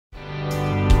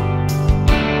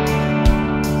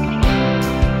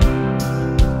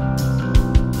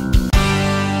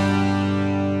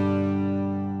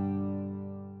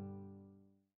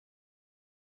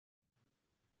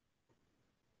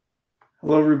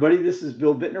Hello, everybody. This is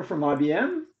Bill Bittner from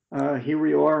IBM. Here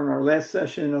we are in our last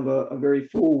session of a very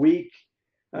full week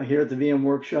here at the VM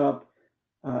workshop.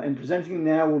 And presenting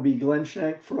now will be Glenn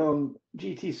Schneck from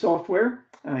GT Software.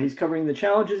 He's covering the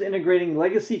challenges integrating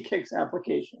legacy CICS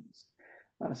applications.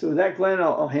 So with that, Glenn,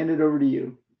 I'll hand it over to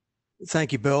you.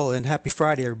 Thank you, Bill, and happy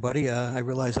Friday, everybody. I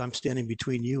realize I'm standing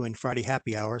between you and Friday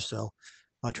happy hour, so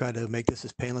I'll try to make this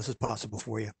as painless as possible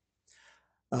for you.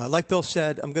 Like Bill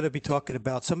said, I'm going to be talking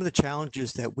about some of the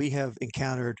challenges that we have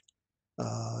encountered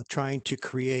trying to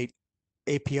create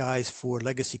APIs for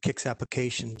legacy CICS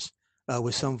applications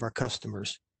with some of our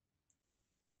customers.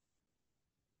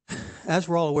 As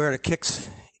we're all aware, the CICS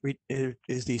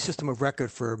is the system of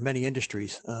record for many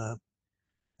industries, and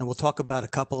we'll talk about a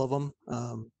couple of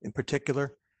them in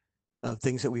particular,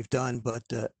 things that we've done, but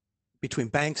between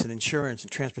banks and insurance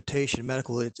and transportation and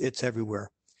medical, it's everywhere.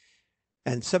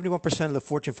 And 71% of the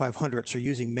Fortune 500s are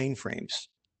using mainframes.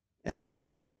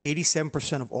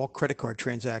 87% of all credit card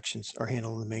transactions are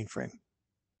handled in the mainframe.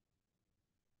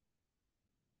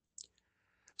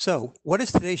 So what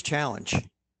is today's challenge?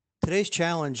 Today's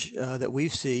challenge that we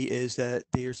see is that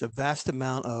there's a vast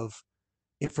amount of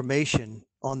information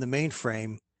on the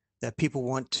mainframe that people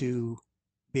want to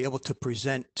be able to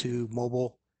present to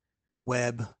mobile,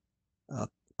 web,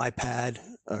 iPad,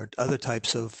 or other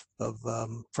types of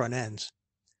front ends.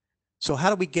 So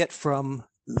how do we get from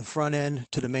the front end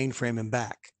to the mainframe and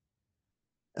back?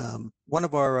 One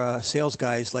of our sales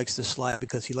guys likes this slide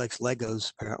because he likes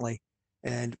Legos, apparently.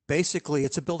 And basically,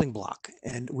 it's a building block.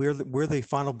 And we're the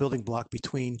final building block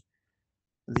between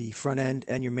the front end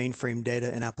and your mainframe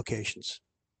data and applications.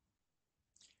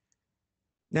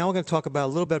 Now we're going to talk about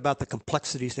a little bit about the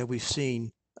complexities that we've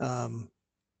seen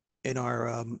in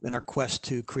our quest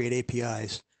to create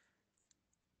APIs.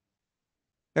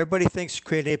 Everybody thinks to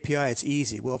create an API, it's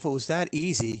easy. Well, if it was that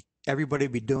easy, everybody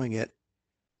would be doing it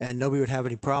and nobody would have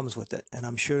any problems with it. And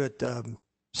I'm sure that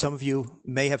some of you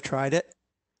may have tried it,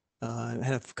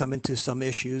 have come into some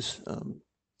issues.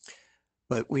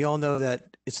 But we all know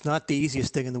that it's not the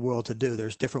easiest thing in the world to do.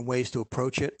 There's different ways to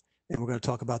approach it, and we're going to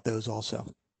talk about those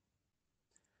also.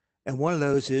 And one of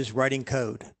those is writing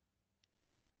code.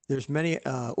 There's many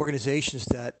organizations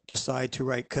that decide to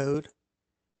write code,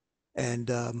 and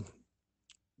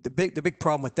the big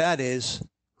problem with that is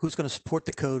who's going to support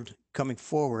the code coming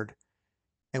forward.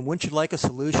 And wouldn't you like a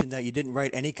solution that you didn't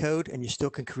write any code and you still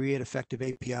can create effective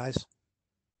APIs?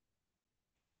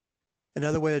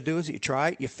 Another way to do it is you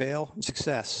try, you fail, and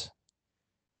success.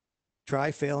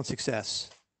 Try, fail, and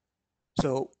success.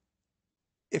 So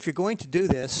if you're going to do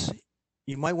this,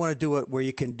 you might want to do it where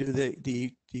you can do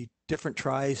the different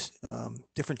tries,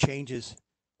 different changes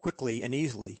quickly and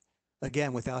easily.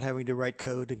 Again, without having to write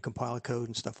code and compile code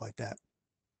and stuff like that.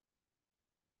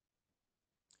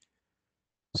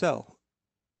 So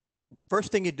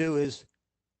first thing you do is,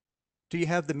 do you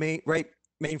have the right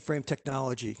mainframe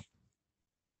technology?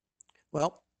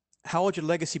 Well, how old are your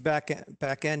legacy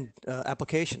back-end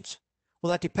applications?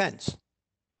 Well, that depends.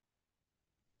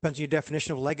 Depends on your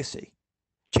definition of legacy.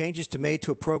 Changes made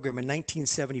to a program in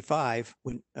 1975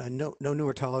 when no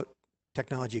newer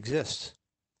technology exists.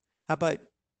 How about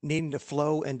needing the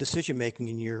flow and decision-making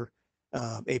in your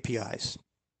APIs?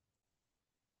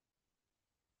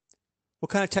 What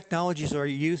kind of technologies are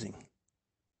you using?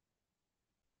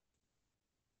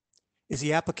 Is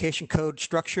the application code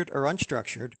structured or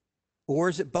unstructured, or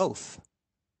is it both?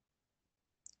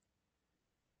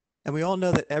 And we all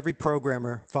know that every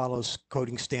programmer follows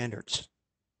coding standards.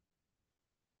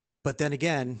 But then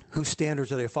again, whose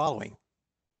standards are they following?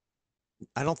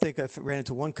 I don't think I've ran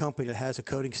into one company that has a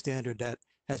coding standard that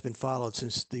has been followed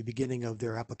since the beginning of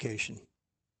their application.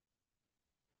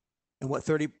 And what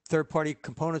third-party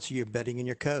components are you embedding in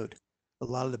your code? A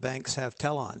lot of the banks have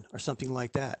Telon or something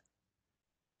like that.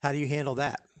 How do you handle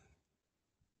that?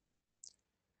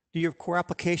 Do your core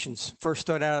applications first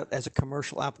start out as a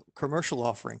commercial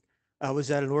offering? I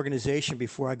was at an organization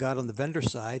before I got on the vendor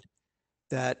side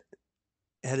that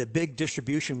had a big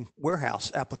distribution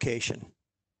warehouse application.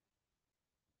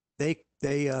 They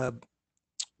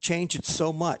changed it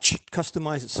so much,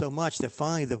 customized it so much that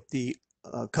finally the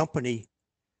company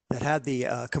that had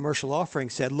the commercial offering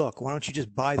said, look, why don't you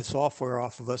just buy the software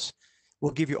off of us?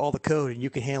 We'll give you all the code and you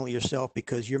can handle it yourself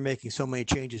because you're making so many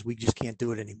changes, we just can't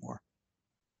do it anymore.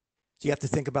 So you have to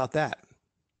think about that.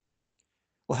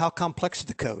 Well, how complex is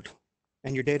the code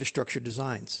and your data structure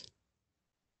designs?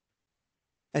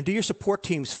 And do your support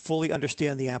teams fully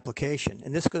understand the application?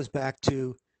 And this goes back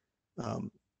to,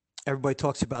 everybody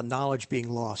talks about knowledge being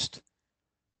lost.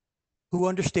 Who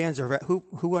understands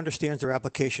their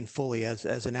application fully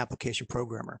as an application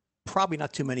programmer? Probably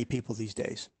not too many people these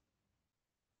days.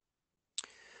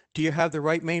 Do you have the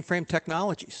right mainframe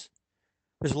technologies?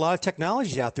 There's a lot of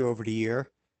technologies out there over the year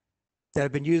that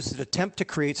have been used to attempt to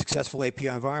create successful API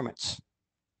environments.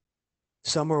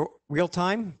 Some are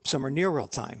real-time, some are near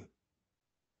real-time.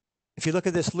 If you look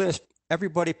at this list,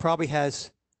 everybody probably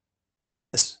has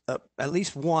at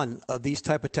least one of these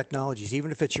type of technologies,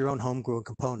 even if it's your own homegrown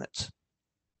components.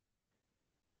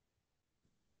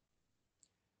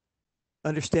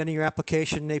 Understanding your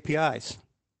application and APIs.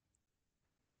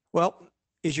 Well,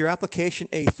 is your application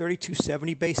a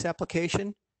 3270 base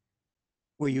application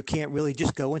where you can't really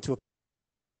just go into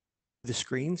the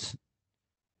screens?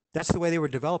 That's the way they were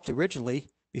developed originally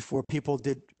before people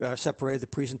did separated the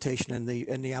presentation and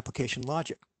the application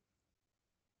logic.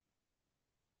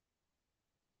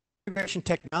 Integration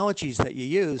technologies that you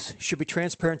use should be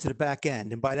transparent to the back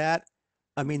end. And by that,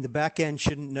 I mean the back end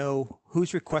shouldn't know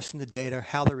who's requesting the data,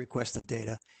 how they request the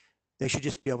data. They should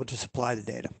just be able to supply the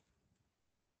data.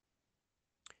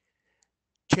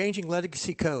 Changing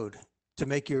legacy code to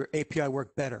make your API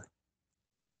work better.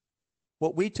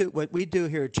 What we do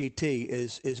here at GT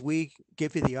is we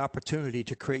give you the opportunity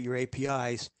to create your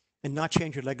APIs and not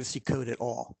change your legacy code at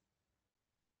all.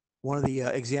 One of the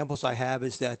examples I have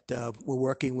is that we're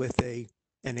working with an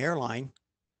airline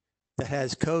that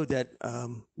has code that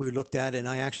we looked at, and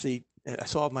I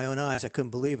saw it with my own eyes. I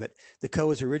couldn't believe it. The code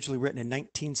was originally written in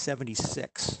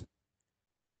 1976.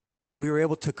 We were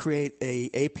able to create an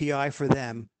API for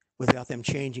them without them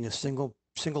changing a single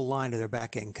line of their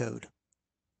back-end code.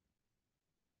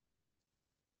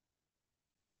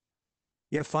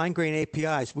 You have fine-grained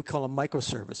APIs. We call them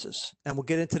microservices, and we'll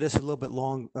get into this a little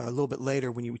bit later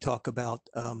when you talk about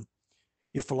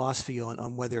your philosophy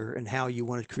on whether and how you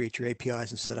want to create your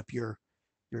APIs and set up your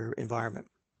environment.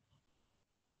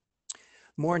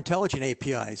 More intelligent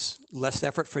APIs, less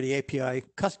effort for the API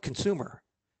consumer,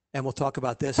 and we'll talk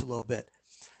about this a little bit.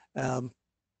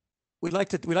 We'd like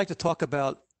to talk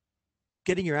about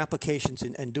getting your applications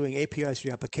and doing APIs for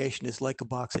your application is like a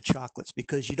box of chocolates,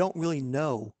 because you don't really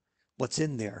know what's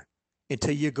in there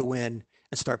until you go in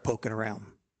and start poking around.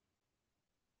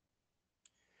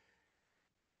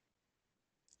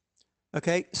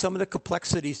 Okay, some of the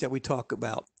complexities that we talk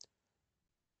about.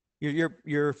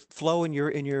 Your flow in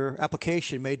your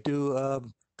application may do a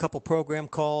couple program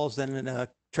calls, then a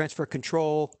transfer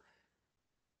control.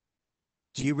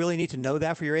 Do you really need to know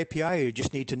that for your API, or you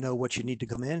just need to know what you need to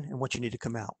come in and what you need to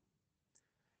come out?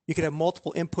 You could have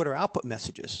multiple input or output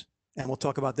messages, and we'll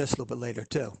talk about this a little bit later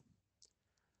too.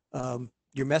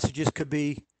 Your messages could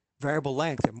be variable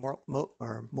length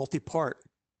or multi-part,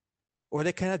 or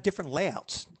they can have different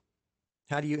layouts.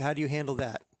 How do you handle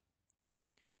that?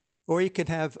 Or you can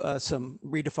have some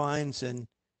redefines and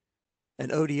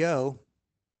an ODO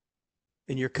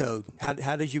in your code.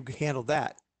 How did you handle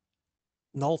that?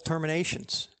 Null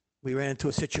terminations. We ran into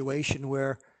a situation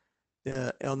where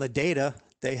on the data,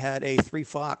 they had a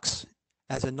 3fox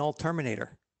as a null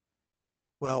terminator.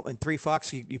 Well, in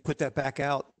 3fox, you put that back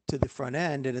out to the front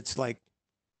end, and it's like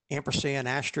ampersand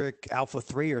asterisk alpha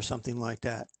 3 or something like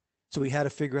that. So we had to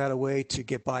figure out a way to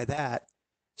get by that,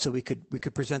 so we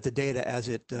could present the data as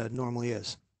it normally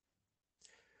is.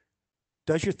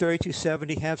 Does your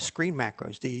 3270 have screen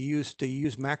macros? Do you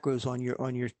use macros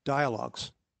on your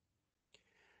dialogs?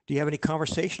 Do you have any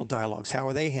conversational dialogs? How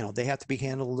are they handled? They have to be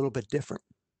handled a little bit different.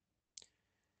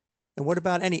 And what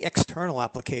about any external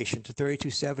applications, the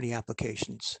 3270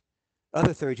 applications,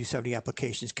 other 3270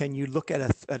 applications? Can you look at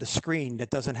a screen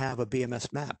that doesn't have a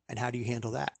BMS map, and how do you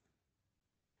handle that?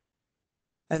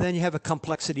 And then you have a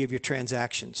complexity of your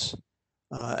transactions,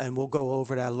 and we'll go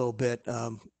over that a little bit,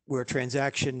 where a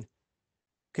transaction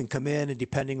can come in, and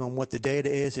depending on what the data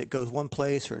is, it goes one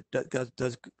place or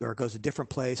goes a different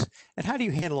place. And how do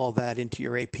you handle all that into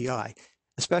your API,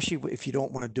 especially if you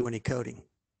don't want to do any coding?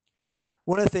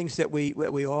 One of the things that we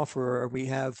offer or we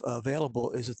have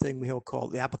available is a thing we call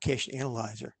the application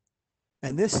analyzer.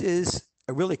 And this is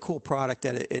a really cool product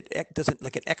that it doesn't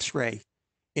like an X-ray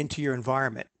into your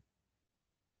environment.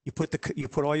 You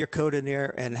put all your code in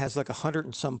there, and it has like 100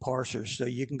 and some parsers. So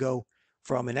you can go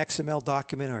from an XML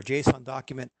document or a JSON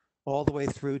document all the way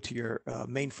through to your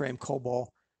mainframe COBOL,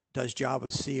 does Java,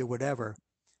 C, or whatever.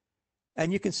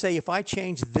 And you can say, if I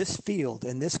change this field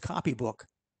in this copybook,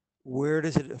 where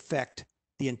does it affect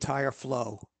the entire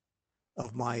flow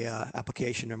of my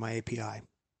application or my API?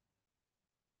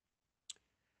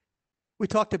 We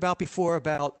talked about before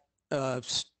about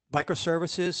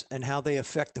microservices and how they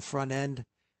affect the front end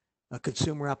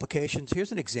consumer applications.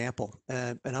 Here's an example.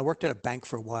 And I worked at a bank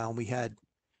for a while, and we had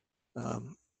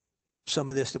some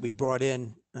of this that we brought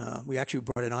in. We actually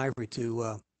brought in Ivory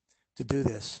to do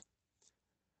this,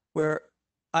 where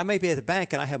I may be at the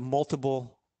bank and I have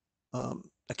multiple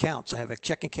accounts. I have a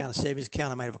checking account, a savings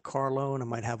account. I might have a car loan. I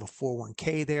might have a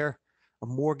 401k there, a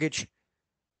mortgage.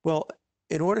 Well,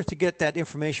 in order to get that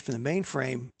information from the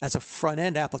mainframe as a front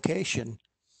end application,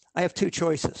 I have two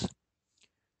choices.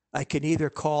 I can either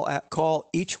call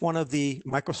each one of the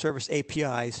microservice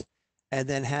APIs and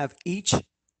then have each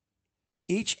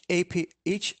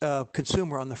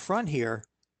consumer on the front here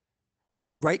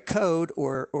write code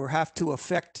or have to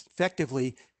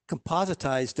effectively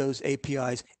compositize those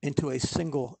APIs into a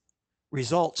single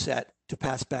result set to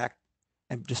pass back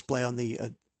and display on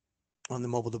the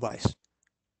mobile device.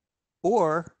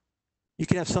 Or you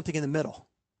can have something in the middle.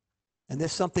 And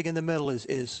this something in the middle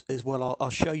is what I'll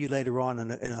show you later on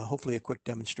in hopefully a quick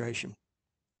demonstration,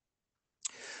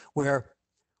 where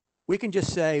we can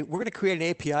just say, we're going to create an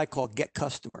API called get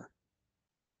customer.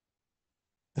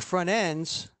 The front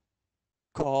ends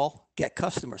call get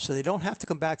customer, so they don't have to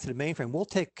come back to the mainframe.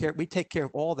 We take care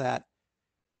of all that.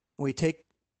 We take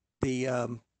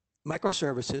the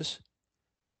microservices,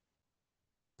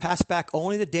 pass back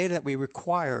only the data that we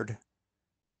required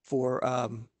for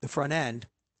the front end.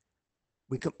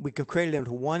 We can create it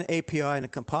into one API and a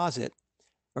composite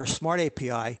or a smart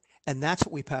API, and that's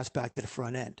what we pass back to the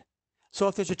front end. So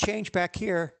if there's a change back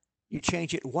here, you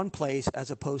change it one place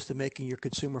as opposed to making your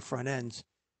consumer front ends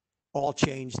all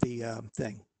change the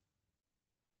thing.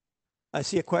 I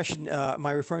see a question. Am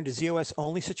I referring to ZOS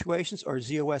only situations or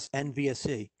ZOS and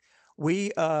VSE?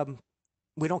 We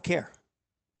don't care.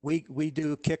 We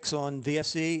do CICS on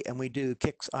VSE and we do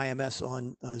CICS IMS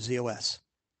on ZOS.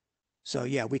 So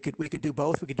yeah, we could do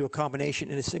both. We could do a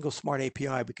combination in a single smart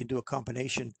API. We can do a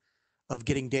combination of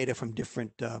getting data from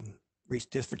different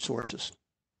sources.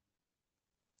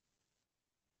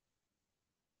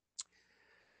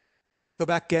 Go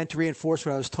back again to reinforce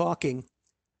what I was talking.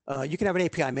 You can have an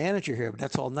API manager here, but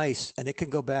that's all nice, and it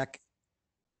can go back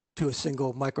to a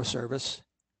single microservice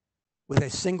with a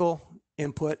single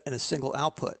input and a single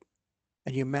output,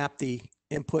 and you map the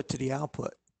input to the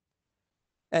output.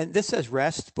 And this says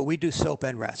REST, but we do SOAP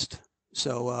and REST.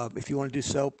 So if you want to do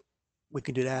SOAP, we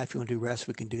can do that. If you want to do REST,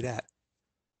 we can do that.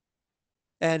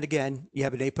 And again, you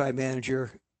have an API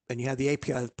manager, and you have the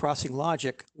API processing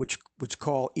logic, which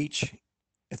call each.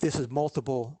 If this is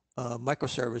multiple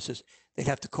microservices, they'd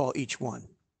have to call each one.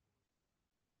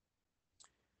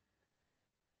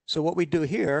 So what we do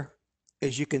here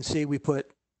is, you can see we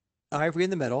put Ivory in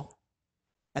the middle,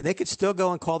 and they could still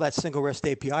go and call that single REST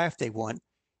API if they want.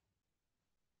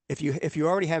 If you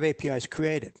already have APIs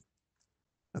created,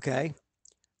 okay?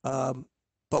 But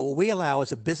what we allow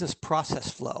is a business process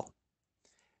flow.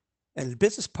 And the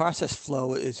business process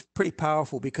flow is pretty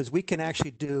powerful because we can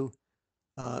actually do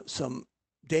some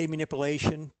data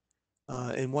manipulation.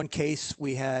 In one case,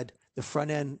 we had the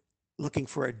front end looking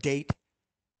for a date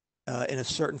in a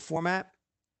certain format,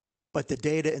 but the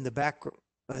data in the back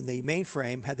in the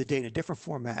mainframe had the data in a different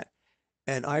format.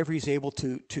 And Ivory is able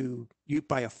to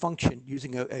by a function,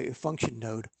 using a function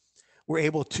node, we're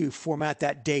able to format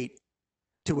that date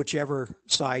to whichever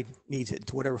side needs it,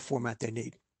 to whatever format they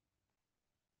need.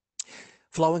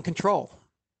 Flow and control.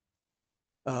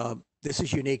 This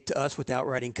is unique to us without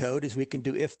writing code, is we can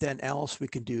do if, then, else. We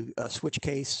can do switch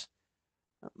case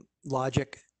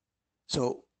logic.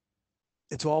 So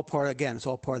it's all part, again, it's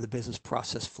all part of the business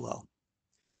process flow.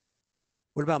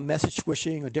 What about message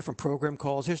switching or different program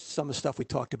calls? Here's some of the stuff we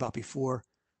talked about before.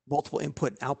 Multiple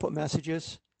input and output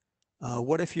messages.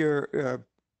 What if you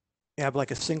have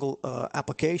like a single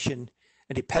application,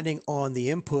 and depending on the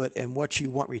input and what you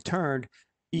want returned,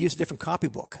 you use a different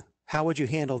copybook? How would you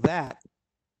handle that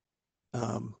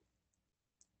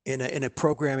in a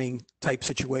programming type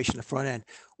situation, the front end?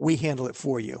 We handle it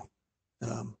for you.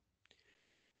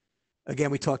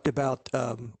 Again, we talked about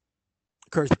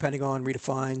occurs depending on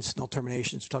redefines, null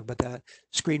terminations. We talked about that.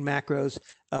 Screen macros,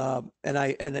 and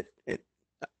I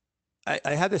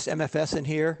have this MFS in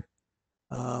here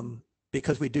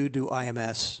because we do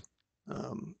IMS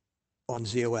on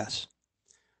ZOS.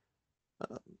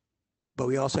 But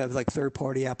we also have like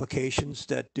third-party applications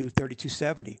that do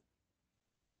 3270,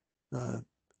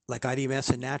 like IDMS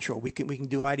and Natural. We can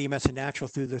do IDMS and Natural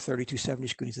through the 3270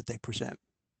 screens that they present.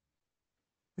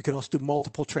 We can also do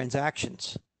multiple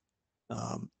transactions.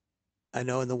 I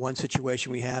know in the one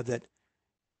situation we have that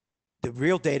the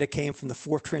real data came from the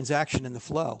fourth transaction in the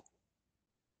flow.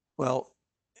 Well,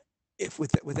 if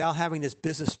without having this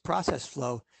business process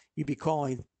flow, you'd be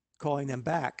calling them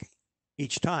back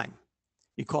each time.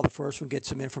 You call the first one, get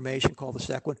some information, call the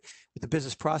second one. With the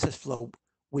business process flow,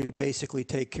 we basically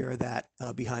take care of that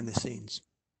behind the scenes.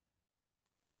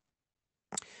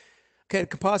 Okay,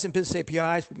 composite and business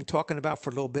APIs we've been talking about for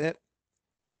a little bit.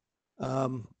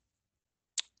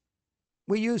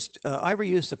 Ivory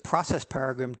used a process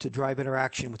paradigm to drive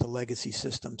interaction with the legacy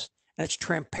systems, and it's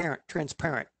transparent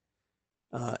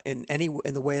in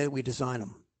the way that we design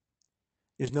them.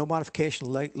 There's no modification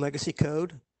of legacy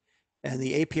code, and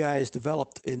the API is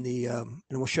developed in the, and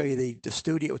we'll show you the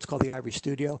studio. It's called the Ivory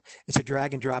Studio. It's a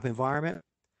drag and drop environment,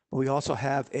 but we also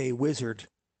have a wizard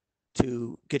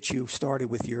to get you started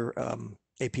with your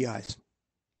APIs.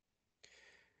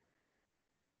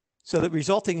 So the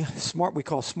resulting we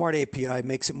call smart API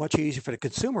makes it much easier for the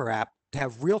consumer app to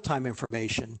have real-time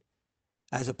information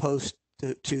as opposed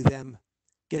to them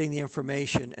getting the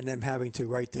information and then having to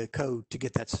write the code to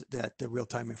get the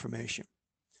real-time information.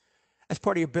 As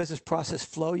part of your business process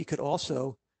flow, you could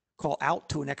also call out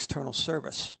to an external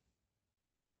service.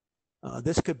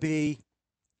 This could be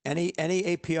any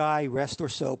API, REST or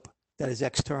SOAP that is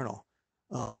external.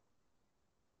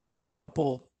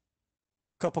 Couple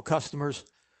customers.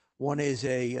 One is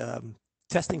a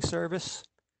testing service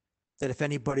that if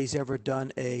anybody's ever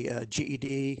done a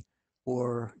GED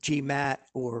or GMAT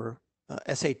or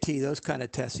SAT, those kind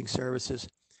of testing services,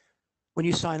 when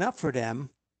you sign up for them,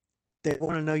 they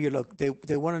want to know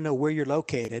they want to know where you're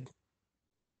located,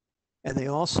 and they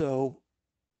also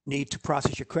need to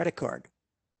process your credit card.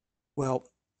 Well,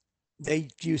 they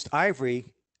used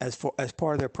Ivory as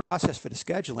part of their process for the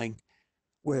scheduling,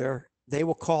 where they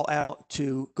will call out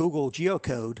to Google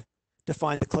geocode to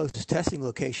find the closest testing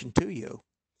location to you,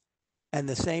 and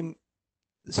the same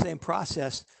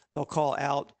process they'll call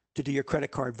out to do your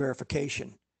credit card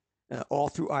verification, all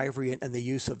through Ivory and the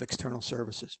use of external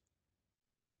services.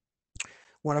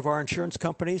 One of our insurance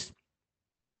companies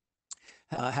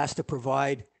has to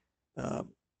provide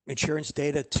insurance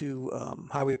data to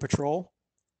Highway Patrol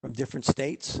from different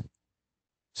states.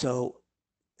 So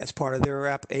as part of their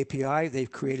API,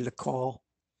 they've created a call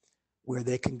where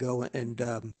they can go and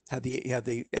have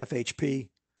the FHP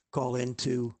call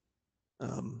into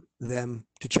them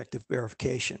to check the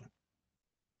verification.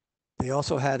 They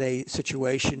also had a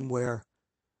situation where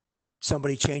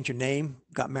somebody changed your name,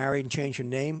 got married and changed your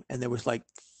name, and there was like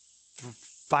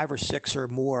 5 or 6 or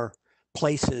more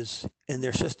places in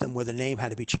their system where the name had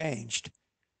to be changed.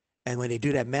 And when they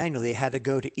do that manually, they had to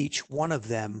go to each one of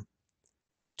them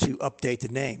to update the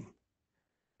name.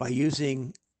 By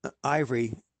using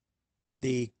Ivory,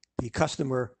 the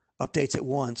customer updates it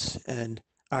once, and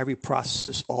Ivory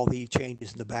processes all the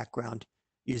changes in the background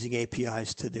using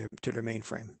APIs to their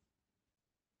mainframe.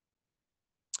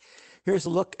 Here's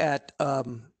a look at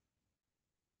one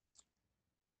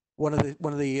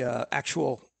of the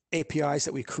actual APIs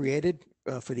that we created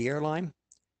for the airline.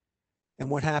 And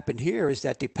what happened here is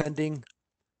that depending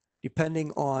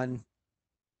on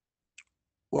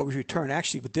what was returned,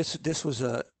 actually, but this was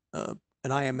an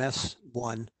IMS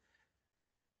one,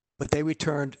 but they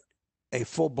returned a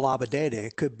full blob of data.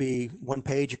 It could be 1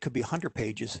 page, it could be 100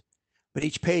 pages, but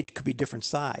each page could be different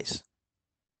size.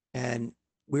 And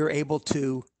we were able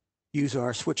to use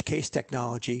our switch case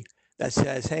technology that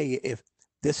says, hey, if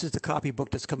this is the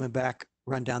copybook that's coming back,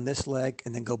 run down this leg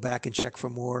and then go back and check for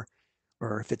more.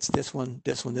 Or if it's this one,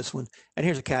 this one, this one. And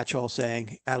here's a catch-all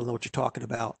saying, I don't know what you're talking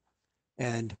about.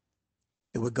 And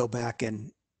it would go back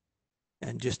and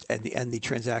just end the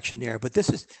transaction there. But this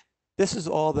is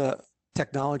all the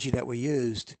technology that we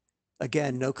used.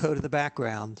 Again, no code in the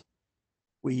background.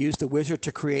 We used the wizard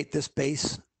to create this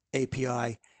base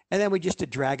API, and then we just did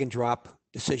drag and drop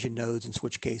decision nodes and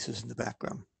switch cases in the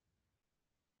background.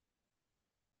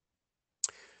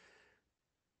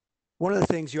 One of the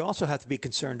things you also have to be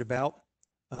concerned about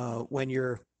when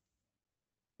you're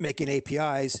making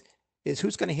APIs is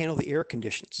who's going to handle the error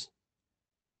conditions.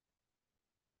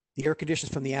 The error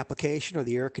conditions from the application or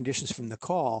the error conditions from the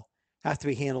call have to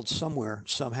be handled somewhere,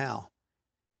 somehow.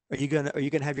 Are you going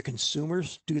to have your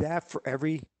consumers do that for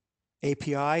every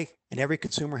API, and every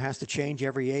consumer has to change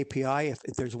every API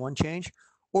if there's one change?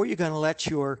 Or are you going to let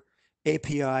your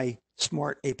API,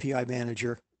 smart API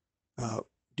manager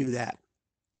do that?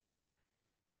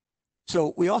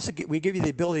 So we give you the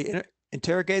ability to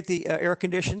interrogate the error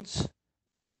conditions.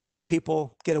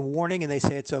 People get a warning and they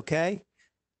say it's okay.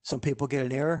 Some people get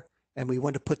an error and we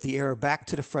want to put the error back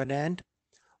to the front end.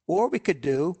 Or we could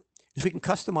do is we can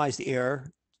customize the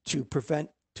error to present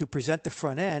the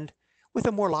front end with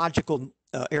a more logical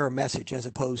error message as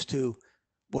opposed to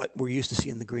what we're used to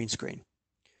seeing in the green screen.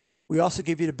 We also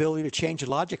give you the ability to change the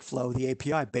logic flow of the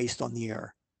API based on the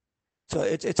error. So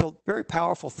it's a very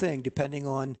powerful thing depending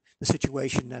on the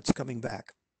situation that's coming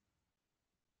back.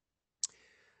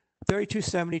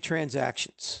 3270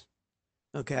 transactions,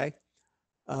 okay?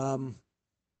 I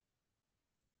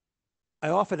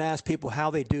often ask people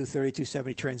how they do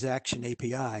 3270 transaction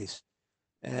APIs,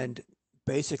 and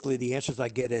basically the answers I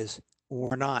get is,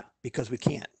 we're not because we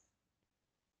can't.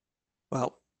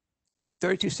 Well,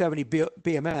 3270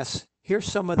 BMS, here's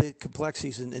some of the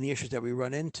complexities and the issues that we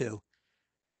run into.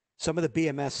 Some of the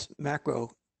BMS macro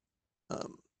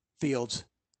fields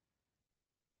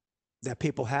that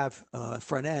people have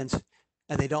front ends,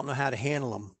 and they don't know how to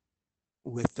handle them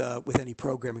with any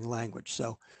programming language.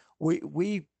 So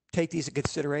we take these into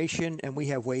consideration, and we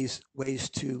have ways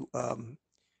to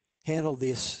handle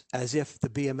this as if the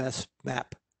BMS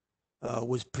map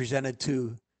was presented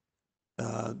to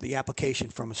the application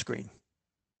from a screen.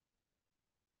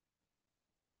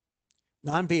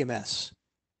 Non-BMS.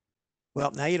 Well,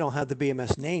 now you don't have the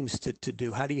BMS names to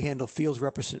do. How do you handle fields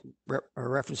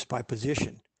referenced by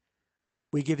position?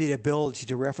 We give you the ability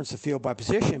to reference the field by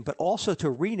position, but also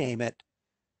to rename it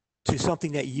to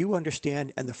something that you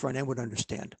understand and the front end would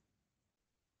understand.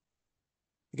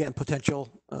 Again,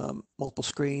 potential multiple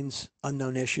screens,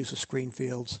 unknown issues with screen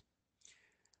fields.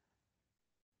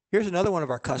 Here's another one of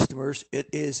our customers. It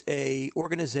is a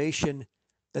organization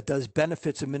that does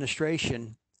benefits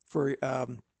administration for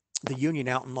the union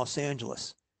out in Los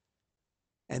Angeles.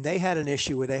 And they had an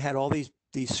issue where they had all these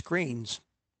screens,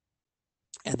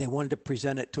 and they wanted to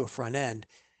present it to a front end,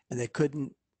 and they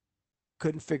couldn't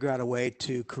figure out a way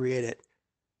to create it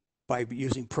by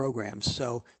using programs.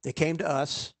 So they came to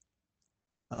us.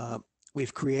 We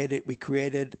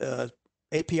created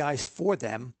APIs for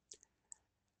them.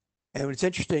 And it's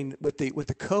interesting with the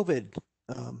COVID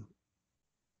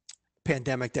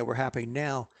pandemic that we're happening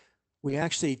now, we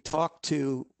actually talked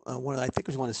to I think it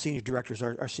was one of the senior directors,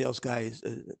 our sales guys,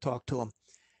 talked to him,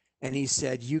 and he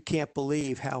said, "You can't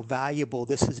believe how valuable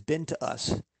this has been to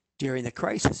us during the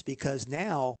crisis, because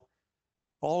now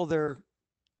all of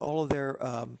their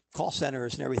call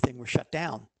centers and everything were shut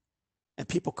down, and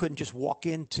people couldn't just walk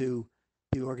into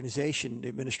the organization, the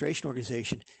administration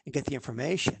organization, and get the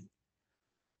information.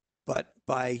 But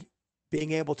by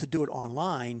being able to do it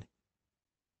online,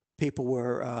 people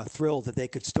were thrilled that they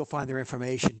could still find their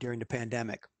information during the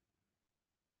pandemic."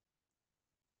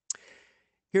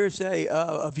 Here's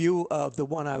a view of the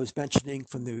one I was mentioning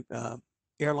from the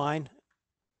airline.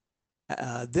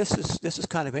 This is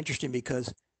kind of interesting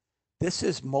because this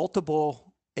is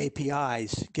multiple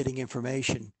APIs getting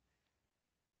information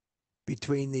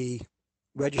between the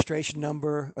registration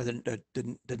number, or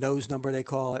the nose number they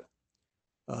call it,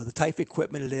 the type of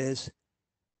equipment it is.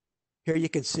 Here you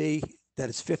can see that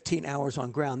it's 15 hours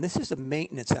on ground. This is a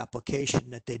maintenance application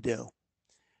that they do.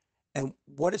 And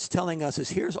what it's telling us is,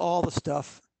 here's all the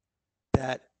stuff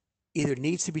that either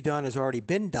needs to be done, has already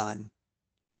been done,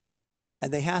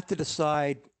 and they have to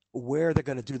decide where they're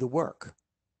going to do the work.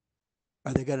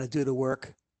 Are they going to do the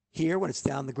work here when it's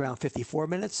down the ground 54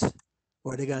 minutes?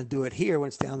 Or are they going to do it here when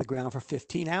it's down the ground for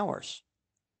 15 hours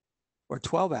or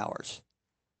 12 hours?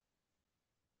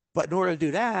 But in order to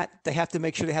do that, they have to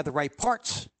make sure they have the right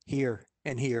parts here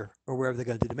and here, or wherever they're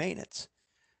going to do the maintenance.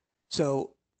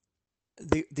 So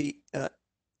the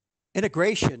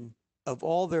integration of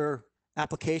all their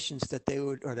applications that they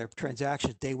would, or their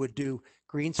transactions, they would do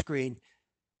green screen,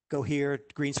 go here,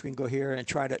 green screen, go here, and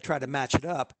try to match it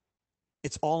up.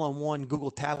 It's all on one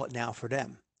Google tablet now for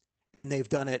them. And they've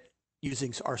done it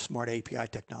using our smart API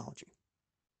technology.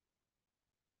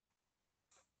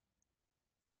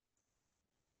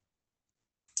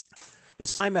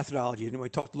 Design methodology, and we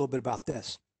talked a little bit about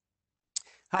this.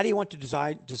 How do you want to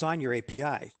design your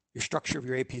API, your structure of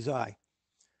your API?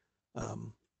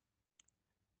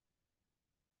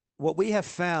 What we have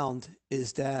found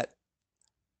is that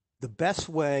the best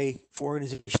way for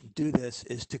organizations to do this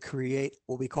is to create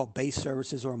what we call base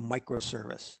services or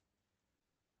microservice.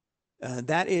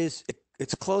 That is,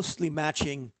 it's closely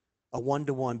matching a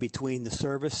one-to-one between the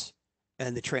service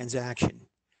and the transaction.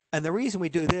 And the reason we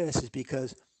do this is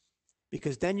because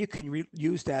then you can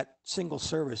use that single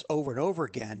service over and over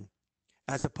again,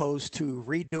 as opposed to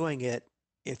redoing it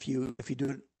if you do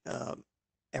it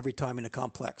every time in a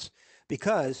complex.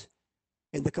 Because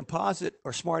in the composite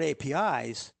or smart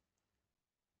APIs,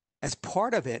 as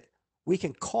part of it, we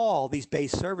can call these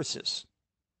base services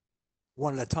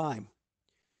one at a time.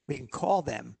 We can call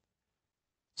them.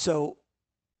 So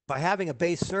by having a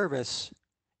base service,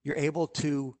 you're able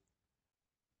to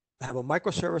have a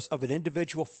microservice of an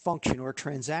individual function or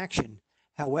transaction.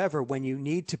 However, when you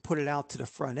need to put it out to the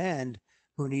front end,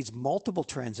 who needs multiple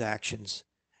transactions,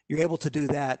 you're able to do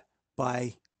that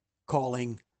by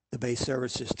calling the base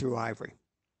services through Ivory.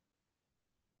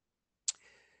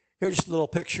 Here's just a little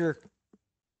picture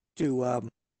to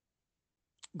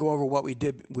go over what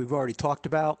we've already talked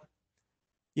about.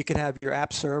 You can have your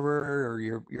app server or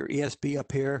your ESB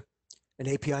up here, an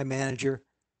API manager.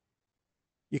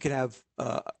 you can have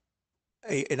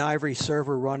an Ivory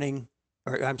server running,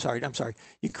 or I'm sorry,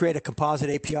 you create a composite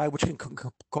API, which can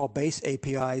call base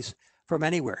APIs from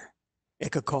anywhere.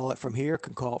 It could call it from here,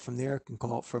 can call it from there, can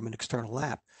call it from an external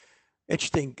app.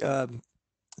 Interesting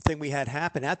thing we had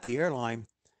happen at the airline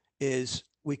is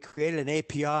we created an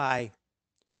API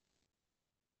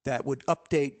that would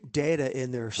update data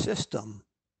in their system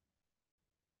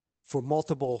for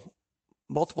multiple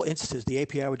instances. The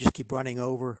API would just keep running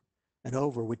over and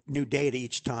over with new data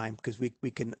each time, because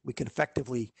we can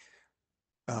effectively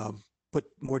put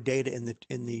more data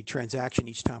in the transaction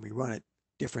each time we run it,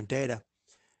 different data.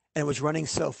 And it was running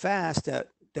so fast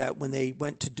that when they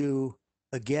went to do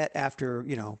a get after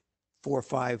 4 or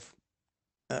 5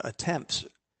 attempts,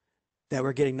 that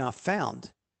were getting not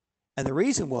found. And the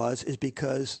reason is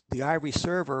because the Ivory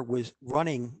server was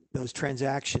running those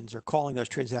transactions or calling those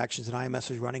transactions, and IMS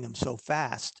was running them so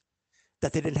fast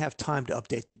that they didn't have time to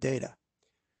update the data.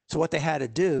 So what they had to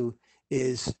do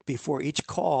is, before each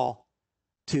call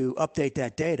to update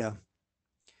that data,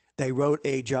 they wrote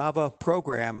a Java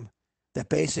program that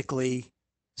basically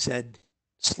said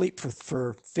sleep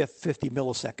for 50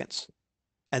 milliseconds.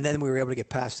 And then we were able to get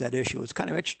past that issue. It's kind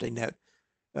of interesting that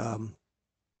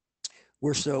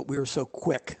we were so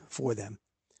quick for them.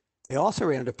 They also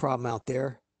ran into a problem out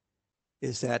there,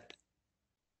 is that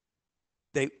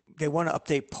they want to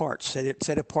update parts.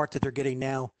 Said a part that they're getting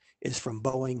now is from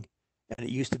Boeing, and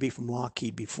it used to be from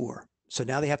Lockheed before. So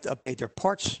now they have to update their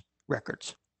parts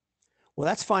records. Well,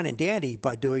 that's fine and dandy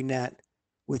by doing that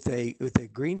with a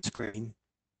green screen,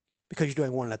 because you're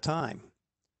doing one at a time.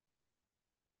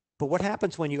 But what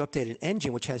happens when you update an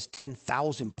engine which has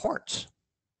 10,000 parts?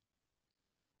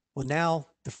 Well, now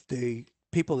the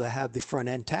people that have the front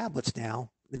end tablets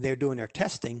now, and they're doing their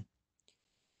testing,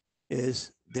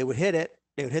 is they would hit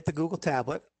the Google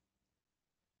tablet.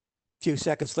 A few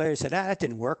seconds later, they said, that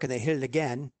didn't work. And they hit it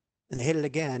again, and they hit it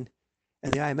again.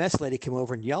 And the IMS lady came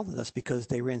over and yelled at us because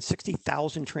they ran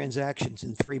 60,000 transactions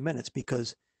in 3 minutes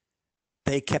because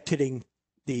they kept hitting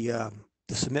the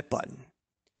submit button.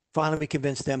 Finally, we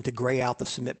convinced them to gray out the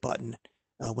submit button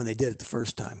when they did it the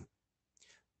first time.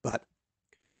 But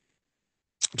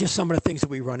just some of the things that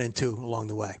we run into along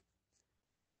the way.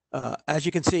 As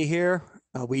you can see here,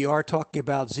 we are talking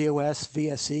about ZOS,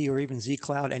 VSE, or even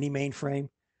zCloud, any mainframe.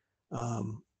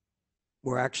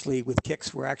 We're actually, with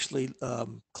CICS, we're actually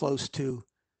close to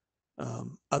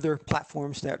other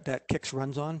platforms that CICS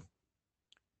runs on.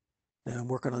 And I'm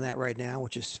working on that right now,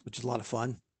 which is a lot of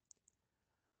fun.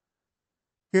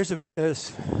 Here's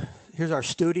our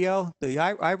studio. The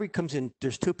Ivory comes in,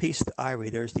 there's 2 pieces to Ivory.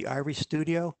 There's the Ivory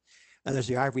Studio, and there's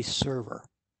the Ivory Server.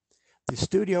 The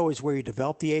studio is where you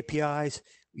develop the APIs,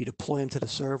 you deploy them to the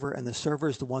server, and the server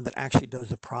is the one that actually does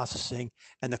the processing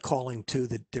and the calling to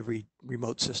the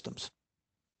remote systems.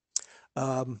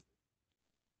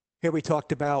 Here we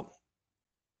talked about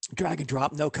drag and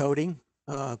drop, no coding,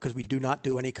 because we do not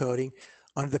do any coding.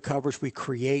 Under the covers, we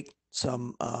create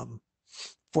some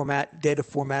data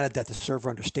formatted that the server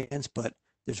understands, but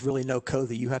there's really no code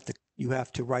that you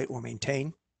have to write or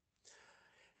maintain.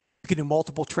 You can do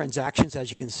multiple transactions,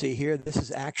 as you can see here. This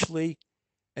is actually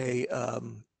a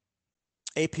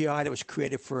API that was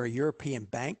created for a European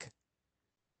bank.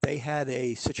 They had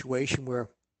a situation where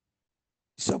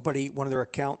one of their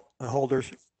account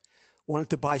holders wanted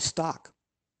to buy stock,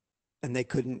 and they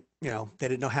couldn't, they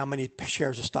didn't know how many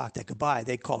shares of stock they could buy.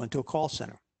 They'd call into a call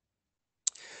center.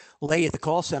 Lady at the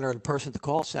call center, the person at the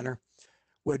call center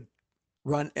would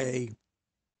run a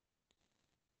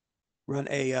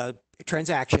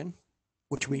transaction,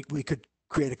 which we could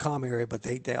create a comm area, but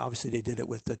they obviously did it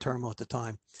with the terminal at the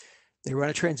time. They run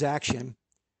a transaction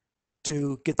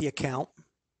to get the account,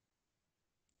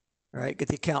 right? Get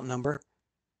the account number.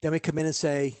 Then we come in and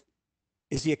say,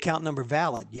 is the account number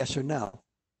valid? Yes or no?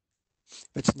 If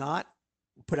it's not,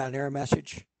 we put out an error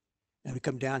message, and we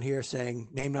come down here saying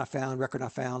name not found, record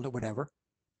not found, or whatever.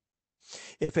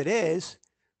 If it is,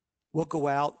 we'll go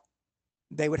out.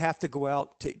 They would have to go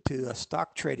out to a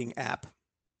stock trading app,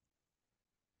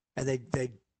 and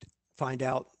they find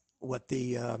out what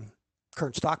the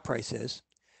current stock price is.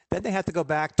 Then they have to go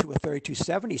back to a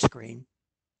 3270 screen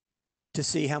to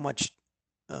see how much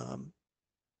our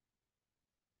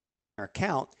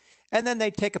account, and then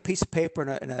they take a piece of paper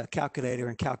and a calculator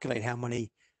and calculate how many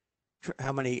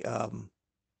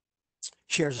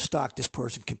shares of stock this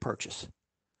person can purchase.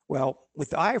 Well,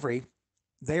 with Ivory,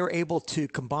 they were able to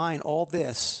combine all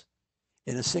this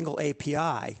in a single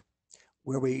API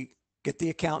where we get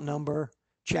the account number,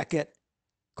 check it,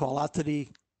 call out to the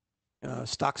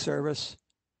stock service,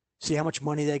 see how much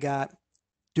money they got,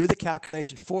 do the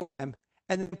calculation for them,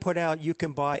 and then put out, you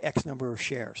can buy X number of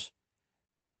shares.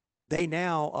 They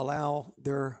now allow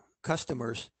their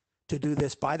customers to do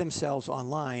this by themselves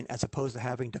online, as opposed to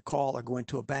having to call or go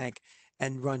into a bank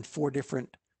and run 4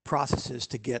 different processes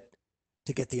to get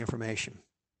the information.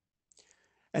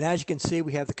 And as you can see,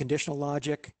 we have the conditional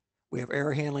logic. We have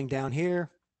error handling down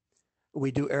here.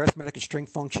 We do arithmetic and string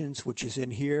functions, which is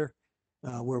in here,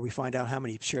 where we find out how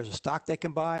many shares of stock they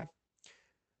can buy.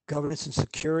 Governance and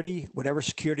security, whatever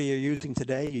security you're using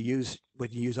today, you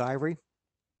use Ivory.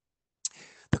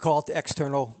 The call to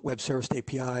external web service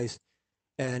APIs.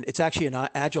 And it's actually an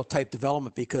agile type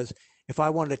development, because if I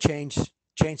wanted to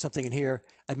change something in here,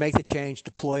 I'd make the change,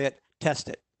 deploy it, test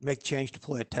it, make the change,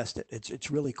 deploy it, test it.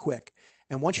 It's really quick.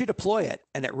 And once you deploy it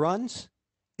and it runs,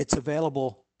 it's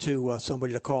available to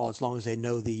somebody to call, as long as they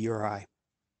know the URI.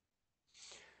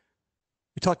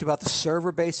 We talked about the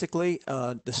server. Basically,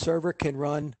 the server can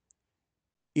run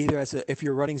either if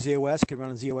you're running ZOS, it can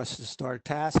run on ZOS to start a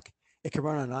task. It can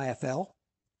run on IFL.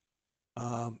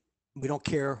 We don't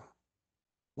care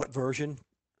what version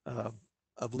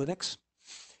of Linux.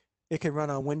 It can run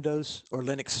on Windows or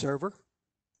Linux server.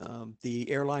 The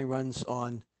airline runs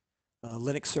on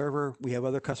Linux server. We have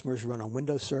other customers who run on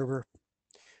Windows server.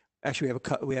 Actually,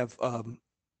 we have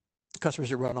customers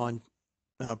that run on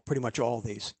pretty much all of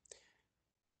these.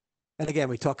 And again,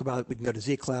 we talk about, we can go to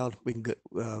zCloud, we can go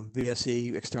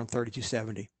VSE, external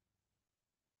 3270.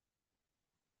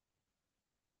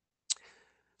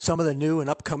 Some of the new and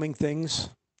upcoming things,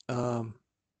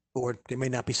 or they may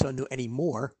not be so new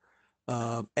anymore,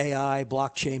 AI,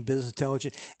 blockchain, business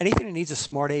intelligence, anything that needs a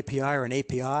smart API or an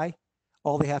API,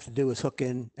 all they have to do is hook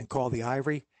in and call the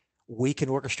Ivory. We can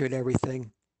orchestrate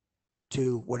everything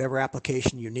to whatever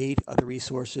application you need, other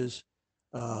resources.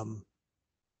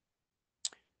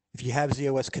 If you have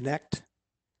ZOS Connect,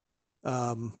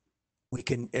 we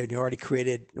can, and you already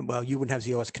created, well, you wouldn't have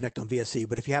ZOS Connect on VSE,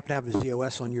 but if you happen to have a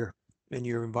ZOS on in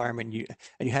your environment,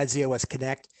 and you had ZOS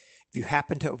Connect, if you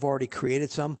happen to have already created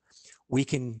some, we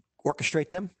can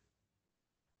orchestrate them.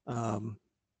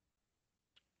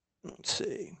 Let's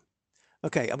see.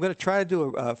 Okay, I'm going to try to do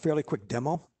a fairly quick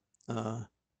demo.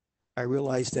 I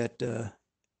realize that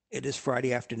it is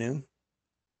Friday afternoon.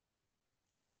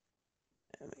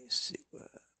 Let me see.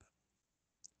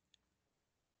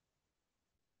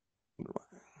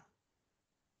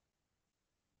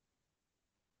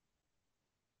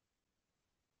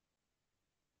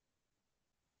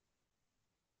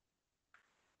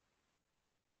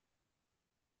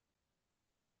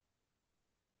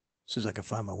 As soon as I can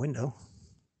find my window.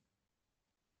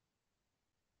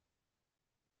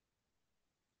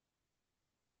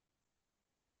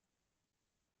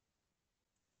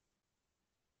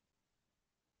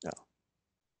 Oh,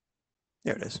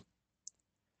 there it is.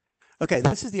 Okay,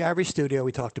 this is the Ivory Studio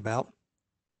we talked about,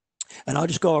 and I'll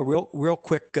just go real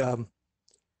quick.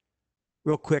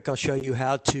 Real quick, I'll show you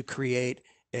how to create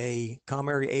a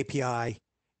Comary API.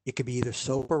 It could be either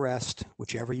SOAP or REST,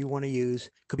 whichever you want to use.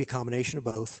 It could be a combination of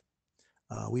both.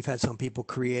 We've had some people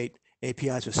create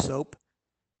APIs with SOAP,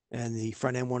 and the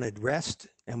front end wanted REST,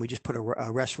 and we just put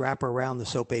a REST wrapper around the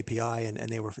SOAP API, and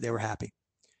they were happy.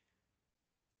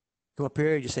 Come up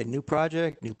here, you just say new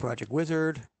project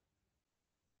wizard,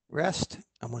 REST.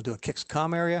 I'm going to do a CICS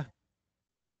com area.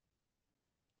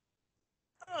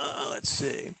 Let's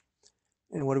see.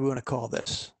 And what do we want to call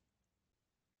this?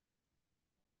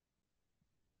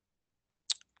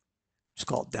 Just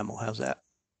call it demo. How's that?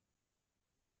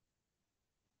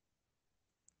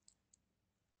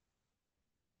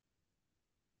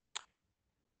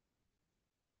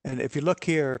 And if you look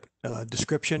here,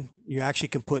 description, you actually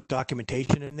can put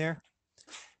documentation in there,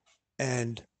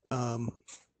 and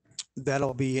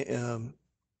that'll be in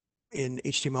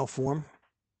HTML form.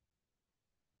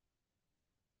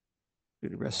 Do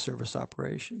the REST service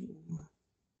operation.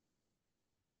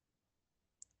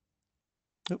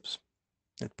 Oops,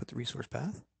 I put the resource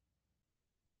path.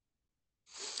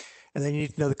 And then you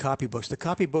need to know the copybooks. The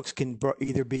copybooks can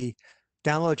either be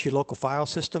downloaded to your local file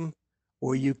system,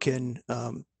 or you can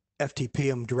FTP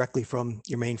them directly from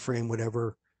your mainframe,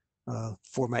 whatever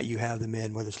format you have them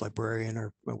in, whether it's librarian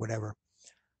or whatever.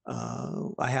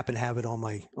 I happen to have it on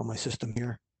my system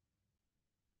here.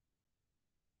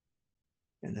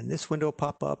 And then this window will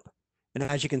pop up. And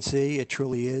as you can see, it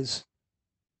truly is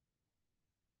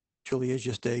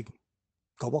just a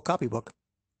global copybook.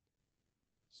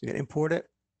 So you can import it.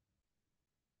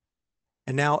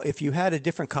 And now if you had a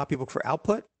different copybook for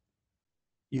output,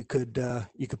 you could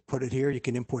put it here. You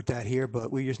can import that here,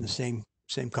 but we're using the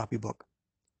same copybook.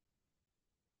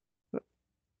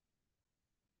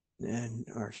 And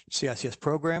our CICS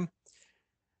program.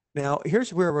 Now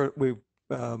here's where we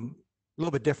a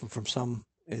little bit different from some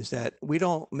is that we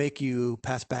don't make you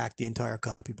pass back the entire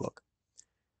copybook.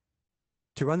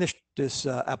 To run this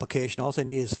application, all I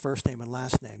need is first name and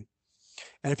last name.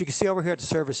 And if you can see over here at the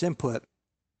service input,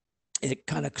 it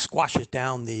kind of squashes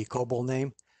down the COBOL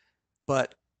name,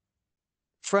 but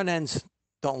front ends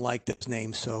don't like this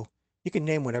name, so you can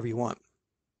name whatever you want.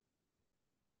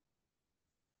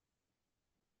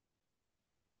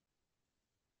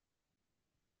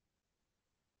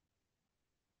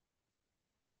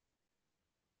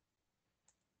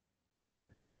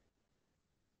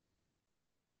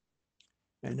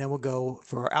 And then we'll go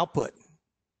for our output,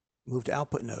 move to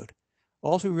output node.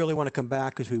 All we really want to come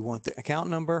back is we want the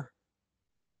account number,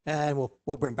 and we'll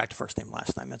bring back the first name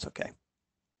last time. That's okay.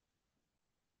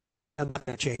 I'm not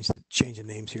going to change the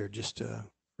names here just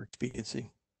for expediency.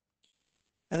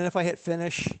 And then if I hit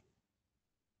finish,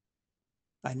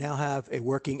 I now have a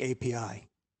working API.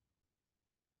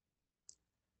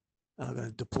 I'm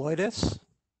going to deploy this.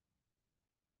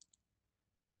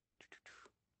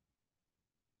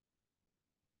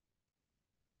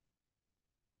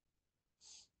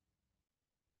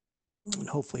 And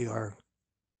hopefully our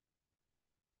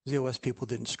ZOS people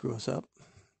didn't screw us up.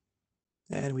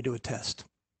 And we do a test.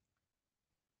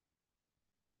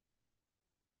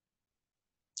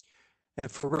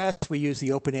 And for REST, we use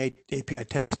the Open API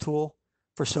test tool.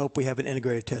 For SOAP, we have an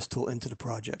integrated test tool into the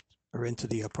project or into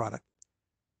the product.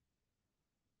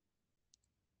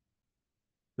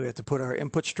 We have to put our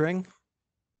input string.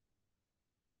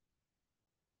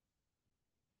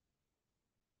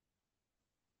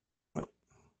 Oh.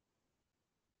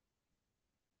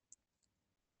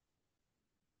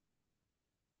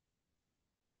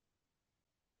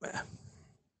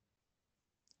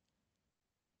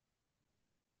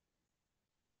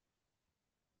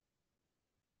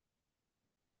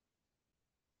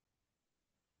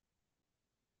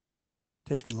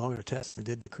 Taking longer to test than it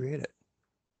did to create it.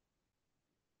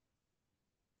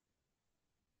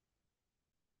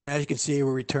 As you can see, we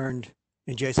returned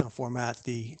in JSON format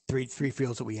the three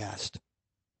fields that we asked.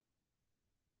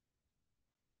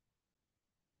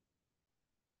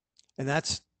 And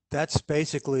that's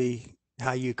basically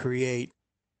how you create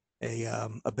a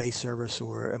base service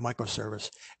or a microservice.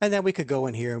 And then we could go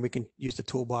in here and we can use the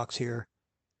toolbox here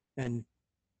and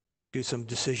do some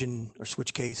decision or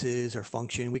switch cases or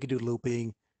function. We could do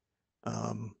looping,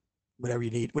 whatever you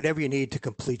need to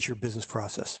complete your business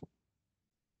process.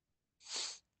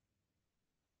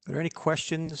 Are there any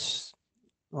questions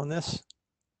on this?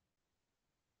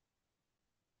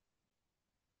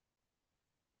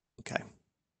 Okay.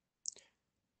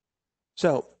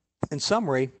 So in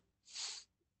summary,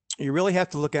 you really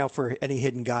have to look out for any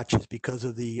hidden gotchas because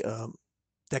of the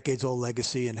decades-old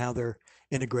legacy and how they're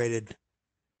integrated.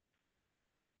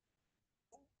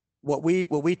 What we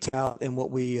tout and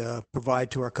what we provide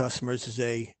to our customers is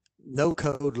a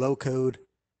no-code, low-code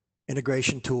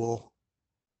integration tool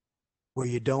where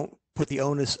you don't put the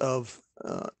onus of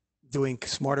doing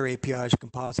smarter APIs,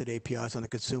 composite APIs on the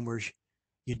consumers.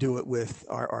 You do it with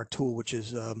our tool, which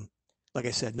is, like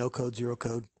I said, no code, zero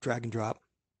code, drag and drop.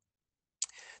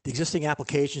 The existing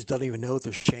applications don't even know if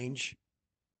there's change,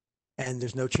 and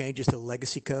there's no changes to the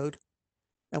legacy code,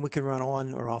 and we can run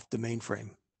on or off the mainframe.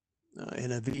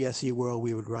 In a VSE world,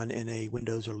 we would run in a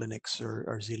Windows or Linux or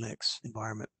Linux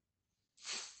environment.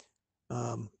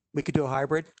 We could do a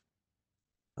hybrid.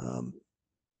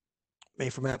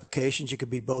 Mainframe applications, you could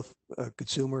be both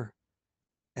consumer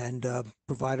and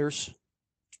providers.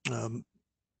 And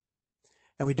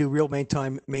we do real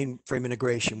mainframe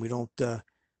integration. We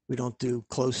don't do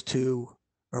close to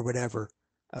or whatever.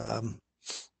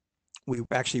 We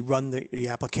actually run the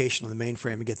application on the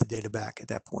mainframe and get the data back at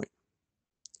that point.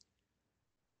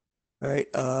 All right.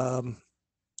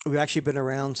 We've actually been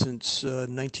around since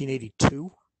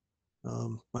 1982.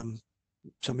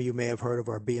 Some of you may have heard of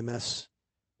our BMS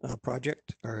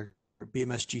project, or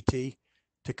BMS GT,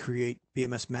 to create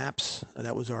BMS maps.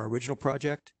 That was our original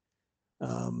project.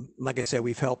 Like I said,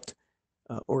 we've helped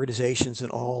organizations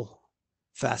in all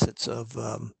facets of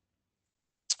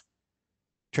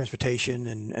transportation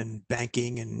and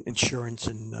banking and insurance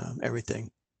and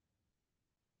everything.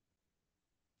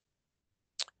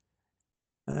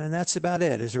 And that's about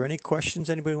it. Is there any questions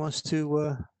anybody wants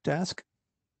to ask?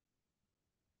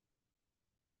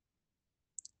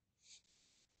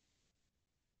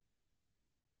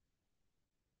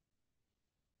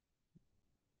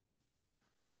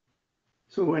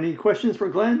 So any questions for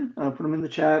Glenn? Put them in the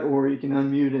chat, or you can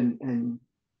unmute and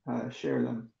share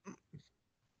them.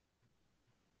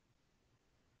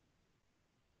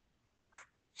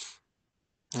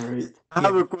 All right. I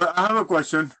have a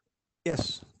question.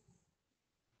 Yes.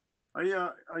 Are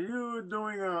you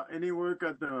doing any work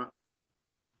at the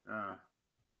uh,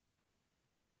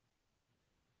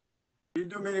 you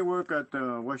doing any work at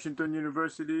Washington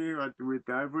University with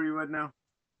Ivory right now?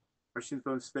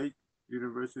 Washington State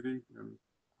University?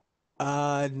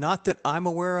 Not that I'm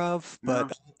aware of, No?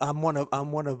 but I'm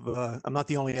not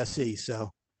the only SE.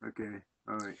 So, Okay.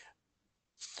 All right.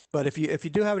 but if you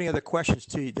do have any other questions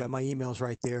too, my email's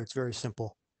right there. It's very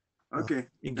simple. Okay.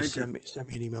 You can just Thank you. send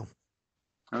me an email.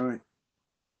 All right.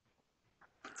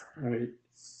 All right.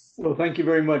 Well, thank you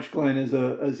very much, Glenn. As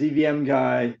a ZVM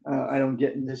guy, I don't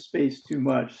get in this space too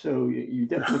much, so you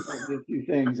definitely told me a few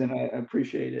things, and I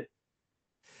appreciate it.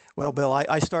 Well, Bill,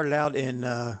 I started out in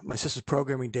my systems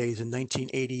programming days in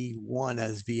 1981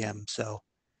 as VM, so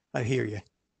I hear you.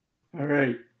 All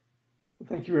right. Well,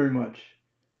 thank you very much.